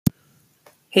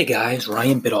Hey guys,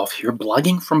 Ryan Bidoff here,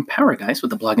 Blogging from Paradise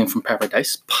with the Blogging from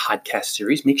Paradise podcast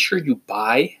series. Make sure you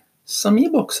buy some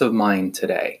ebooks of mine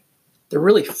today. They're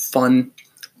really fun,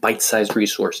 bite-sized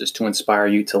resources to inspire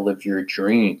you to live your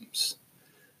dreams.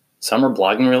 Some are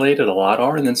blogging related, a lot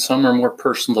are, and then some are more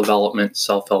personal development,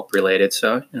 self-help related.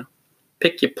 So,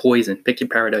 pick your poison, pick your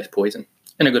paradise poison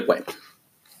in a good way.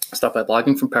 Stop by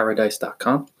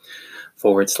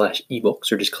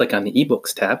bloggingfromparadise.com/ebooks or just click on the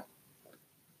ebooks tab.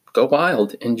 Go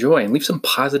wild, enjoy, and leave some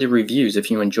positive reviews if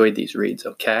you enjoyed these reads,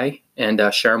 okay? And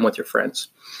share them with your friends.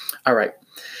 All right.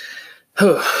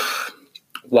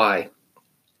 Why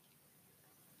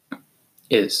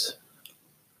is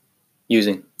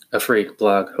using a free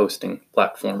blog hosting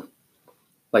platform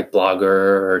like Blogger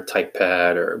or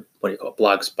Typepad or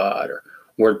Blogspot or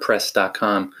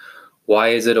WordPress.com, why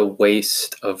is it a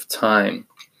waste of time?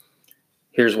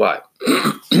 Here's why.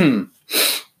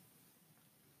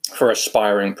 For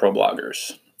aspiring pro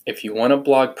bloggers, if you want to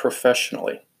blog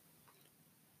professionally,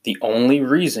 the only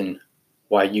reason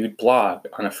why you'd blog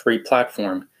on a free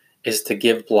platform is to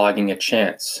give blogging a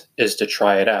chance, is to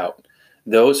try it out.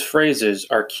 Those phrases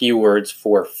are keywords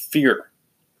for fear.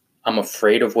 I'm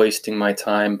afraid of wasting my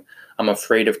time. I'm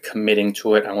afraid of committing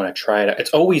to it. I want to try it out. It's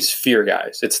always fear,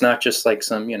 guys. It's not just like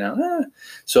some,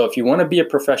 So if you want to be a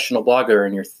professional blogger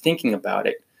and you're thinking about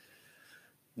it,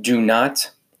 do not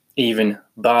even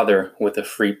bother with a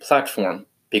free platform,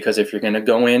 because if you're going to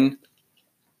go in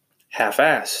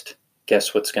half-assed,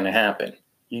 guess what's going to happen?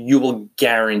 You will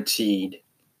guaranteed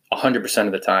 100%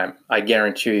 of the time, I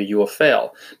guarantee you will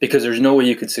fail, because there's no way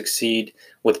you could succeed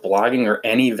with blogging or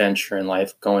any venture in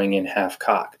life going in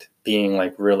half-cocked, being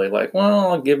really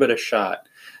well, I'll give it a shot.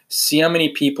 See how many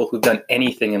people who've done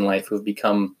anything in life who've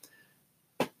become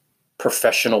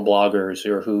professional bloggers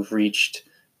or who've reached,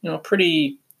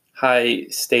 pretty high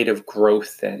state of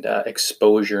growth and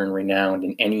exposure and renown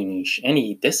in any niche,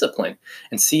 any discipline,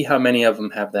 and see how many of them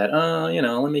have that,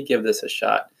 let me give this a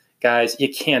shot. Guys,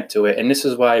 you can't do it. And this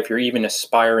is why if you're even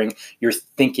aspiring, you're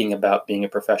thinking about being a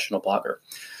professional blogger.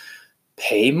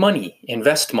 Pay money,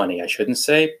 invest money. I shouldn't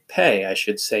say pay. I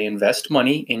should say invest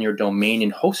money in your domain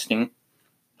and hosting.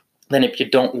 Then if you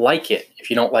don't like it,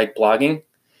 if you don't like blogging,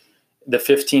 the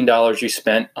 $15 you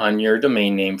spent on your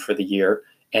domain name for the year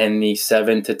and the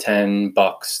 $7 to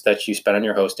 $10 that you spent on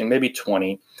your hosting, maybe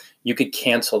 20, you could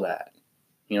cancel that.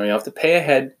 You have to pay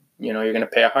ahead. You're going to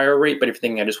pay a higher rate, but if you're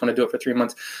thinking, I just want to do it for 3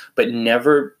 months, but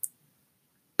never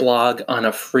blog on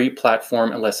a free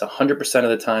platform unless 100% of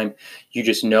the time you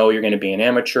just know you're going to be an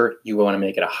amateur. You want to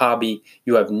make it a hobby.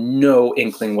 You have no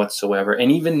inkling whatsoever.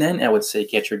 And even then, I would say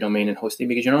get your domain and hosting,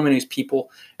 because many of these people,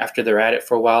 after they're at it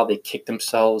for a while, they kick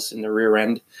themselves in the rear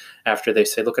end after they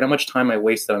say, look at how much time I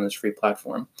wasted on this free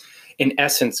platform. In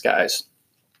essence, guys,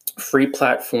 free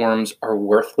platforms are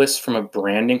worthless from a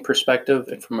branding perspective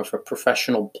and from a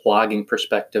professional blogging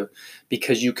perspective,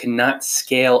 because you cannot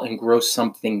scale and grow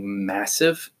something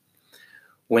massive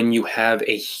when you have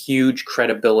a huge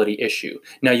credibility issue.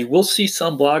 Now, you will see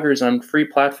some bloggers on free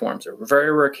platforms, or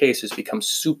very rare cases, become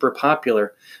super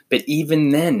popular, but even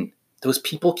then, those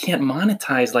people can't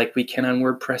monetize like we can on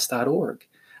WordPress.org.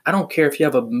 I don't care if you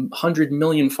have 100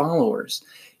 million followers.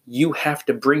 You have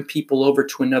to bring people over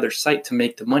to another site to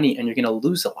make the money, and you're going to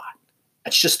lose a lot.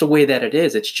 That's just the way that it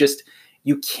is. It's just,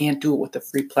 you can't do it with a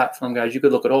free platform, guys. You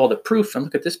could look at all the proof and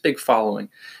look at this big following.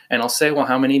 And I'll say, well,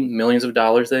 how many millions of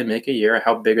dollars they make a year?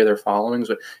 How big are their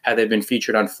followings? Have they been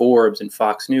featured on Forbes and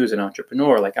Fox News and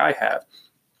Entrepreneur like I have?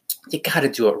 You got to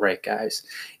do it right, guys.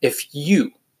 If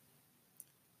you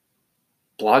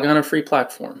blog on a free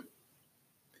platform,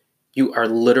 you are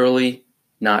literally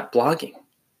not blogging.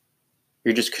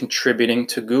 You're just contributing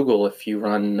to Google if you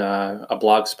run a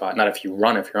Blogspot. Not if you're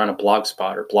on a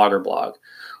Blogspot or Blogger blog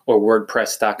or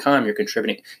WordPress.com, you're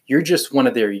contributing. You're just one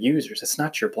of their users. It's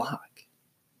not your blog.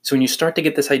 So when you start to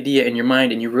get this idea in your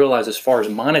mind and you realize, as far as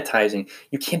monetizing,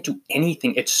 you can't do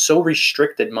anything. It's so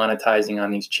restricted, monetizing on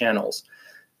these channels.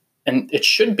 And it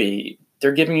should be.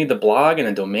 They're giving you the blog and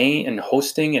the domain and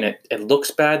hosting, and it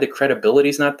looks bad. The credibility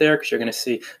is not there, because you're going to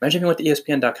see. Imagine if you went to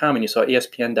ESPN.com and you saw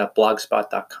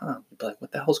ESPN.blogspot.com. You'd be like,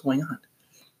 what the hell's going on?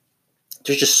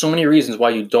 There's just so many reasons why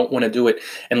you don't want to do it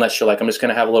unless you're like, I'm just going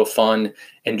to have a little fun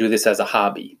and do this as a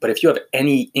hobby. But if you have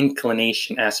any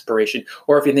inclination, aspiration,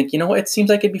 or if you think, it seems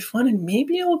like it'd be fun and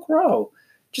maybe it'll grow,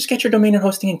 just get your domain and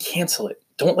hosting and cancel it.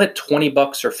 Don't let $20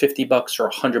 or $50 or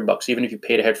 $100, even if you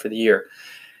paid ahead for the year,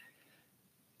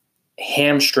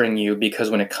 hamstring you, because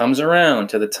when it comes around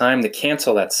to the time to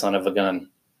cancel that son of a gun,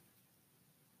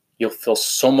 you'll feel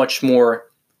so much more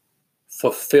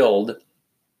fulfilled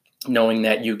knowing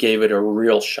that you gave it a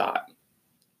real shot.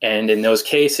 And in those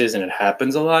cases, and it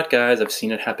happens a lot, guys, I've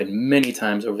seen it happen many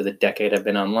times over the decade I've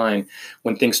been online.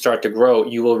 When things start to grow,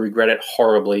 you will regret it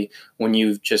horribly when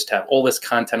you just have all this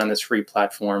content on this free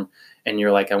platform and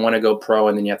you're like, I want to go pro,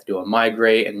 and then you have to do a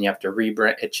migrate and you have to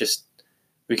rebrand.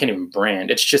 We can't even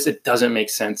brand. It doesn't make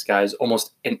sense, guys.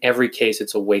 Almost in every case,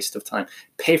 it's a waste of time.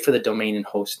 Pay for the domain and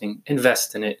hosting,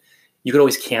 invest in it. You could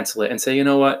always cancel it and say, you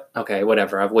know what? Okay,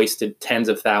 whatever. I've wasted tens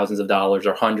of thousands of dollars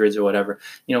or hundreds or whatever.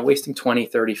 Wasting 20,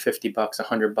 30, 50 bucks,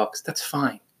 $100, that's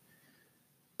fine.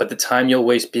 But the time you'll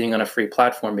waste being on a free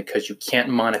platform because you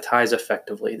can't monetize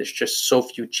effectively, there's just so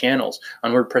few channels.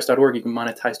 On WordPress.org, you can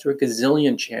monetize through a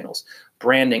gazillion channels.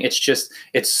 Branding,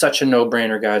 it's such a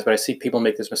no-brainer, guys, but I see people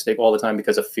make this mistake all the time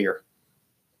because of fear.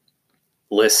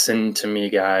 Listen to me,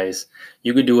 guys.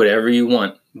 You could do whatever you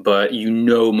want, but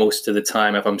most of the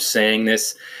time, if I'm saying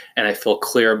this and I feel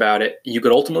clear about it, you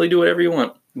could ultimately do whatever you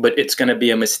want, but it's going to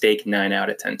be a mistake 9 out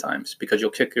of 10 times because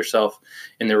you'll kick yourself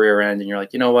in the rear end and you're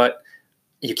like, you know what?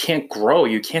 You can't grow.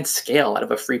 You can't scale out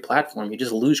of a free platform. You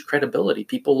just lose credibility.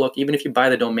 People look, even if you buy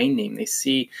the domain name, they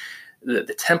see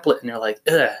the template and they're like,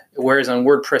 ugh. Whereas on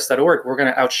WordPress.org, we're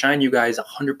going to outshine you guys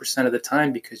 100% of the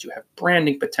time because you have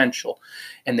branding potential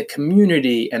and the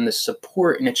community and the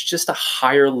support. And it's just a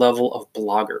higher level of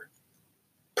blogger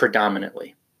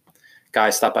predominantly.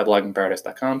 Guys, stop by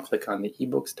bloggingparadise.com. Click on the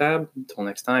ebooks tab. Until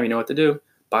next time, you know what to do.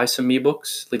 Buy some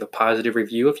ebooks. Leave a positive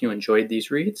review if you enjoyed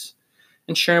these reads.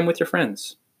 And share them with your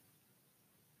friends.